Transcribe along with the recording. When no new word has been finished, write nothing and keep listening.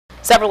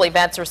Several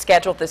events are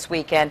scheduled this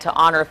weekend to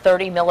honor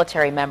 30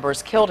 military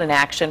members killed in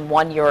action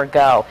 1 year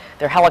ago.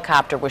 Their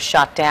helicopter was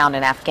shot down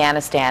in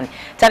Afghanistan.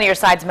 10 on your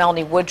side's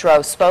Melanie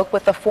Woodrow spoke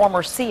with the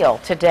former SEAL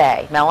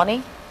today.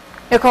 Melanie?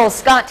 Nicole,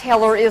 Scott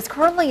Taylor is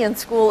currently in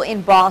school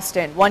in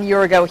Boston. 1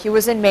 year ago, he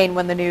was in Maine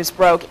when the news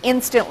broke,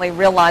 instantly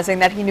realizing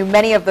that he knew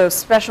many of those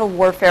special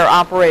warfare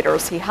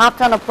operators. He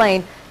hopped on a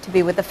plane to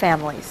be with the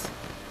families.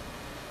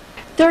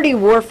 30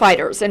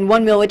 warfighters and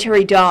 1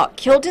 military dog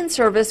killed in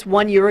service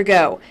 1 year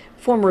ago.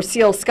 Former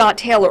SEAL Scott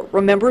Taylor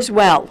remembers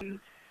well.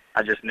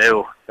 I just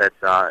knew that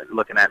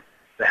looking at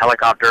the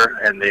helicopter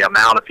and the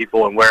amount of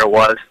people and where it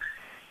was,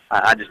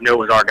 I just knew it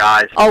was our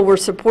guys. All were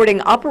supporting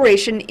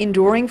Operation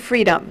Enduring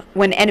Freedom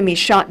when enemies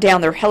shot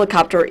down their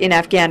helicopter in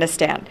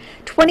Afghanistan.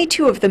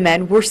 22 of the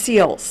men were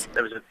SEALs.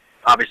 It was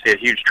obviously a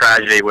huge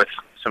tragedy with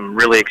some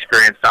really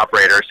experienced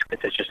operators.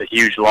 It's just a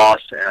huge loss,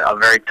 a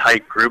very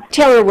tight group.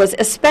 Taylor was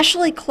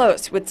especially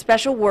close with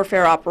Special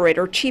Warfare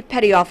Operator Chief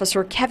Petty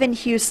Officer Kevin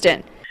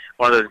Houston.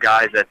 One of those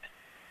guys that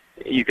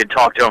you could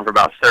talk to him for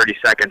about 30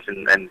 seconds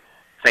and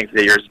think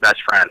that you're his best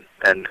friend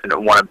and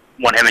want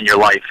him in your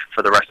life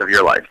for the rest of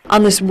your life.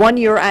 On this 1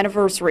 year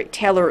anniversary,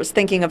 Taylor is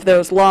thinking of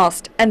those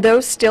lost and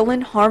those still in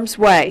harm's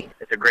way.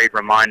 It's a great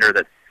reminder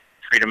that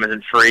freedom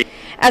isn't free.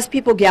 As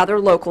people gather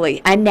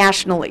locally and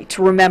nationally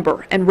to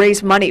remember and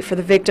raise money for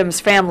the victims'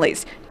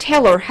 families,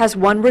 Taylor has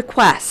one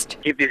request.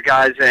 Keep these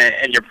guys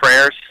in your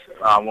prayers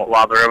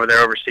while they're over there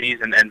overseas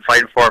and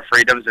fighting for our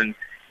freedoms, and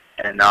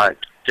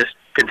just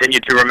continue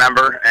to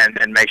remember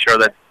and make sure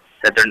that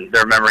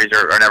their memories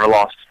are never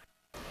lost.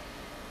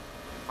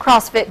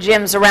 CrossFit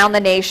gyms around the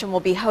nation will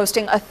be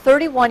hosting a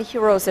 31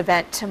 Heroes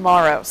event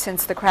tomorrow.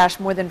 Since the crash,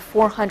 more than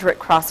 400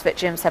 CrossFit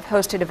gyms have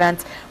hosted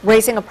events,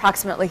 raising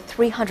approximately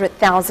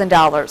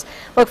 $300,000.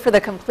 Look for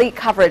the complete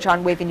coverage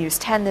on Wavy News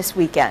 10 this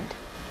weekend.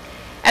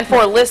 And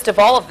for a list of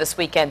all of this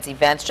weekend's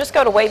events, just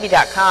go to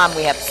wavy.com.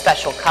 We have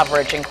special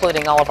coverage,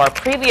 including all of our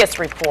previous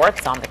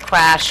reports on the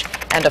crash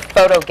and a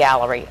photo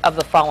gallery of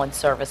the fallen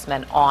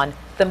servicemen on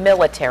the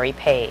military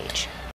page.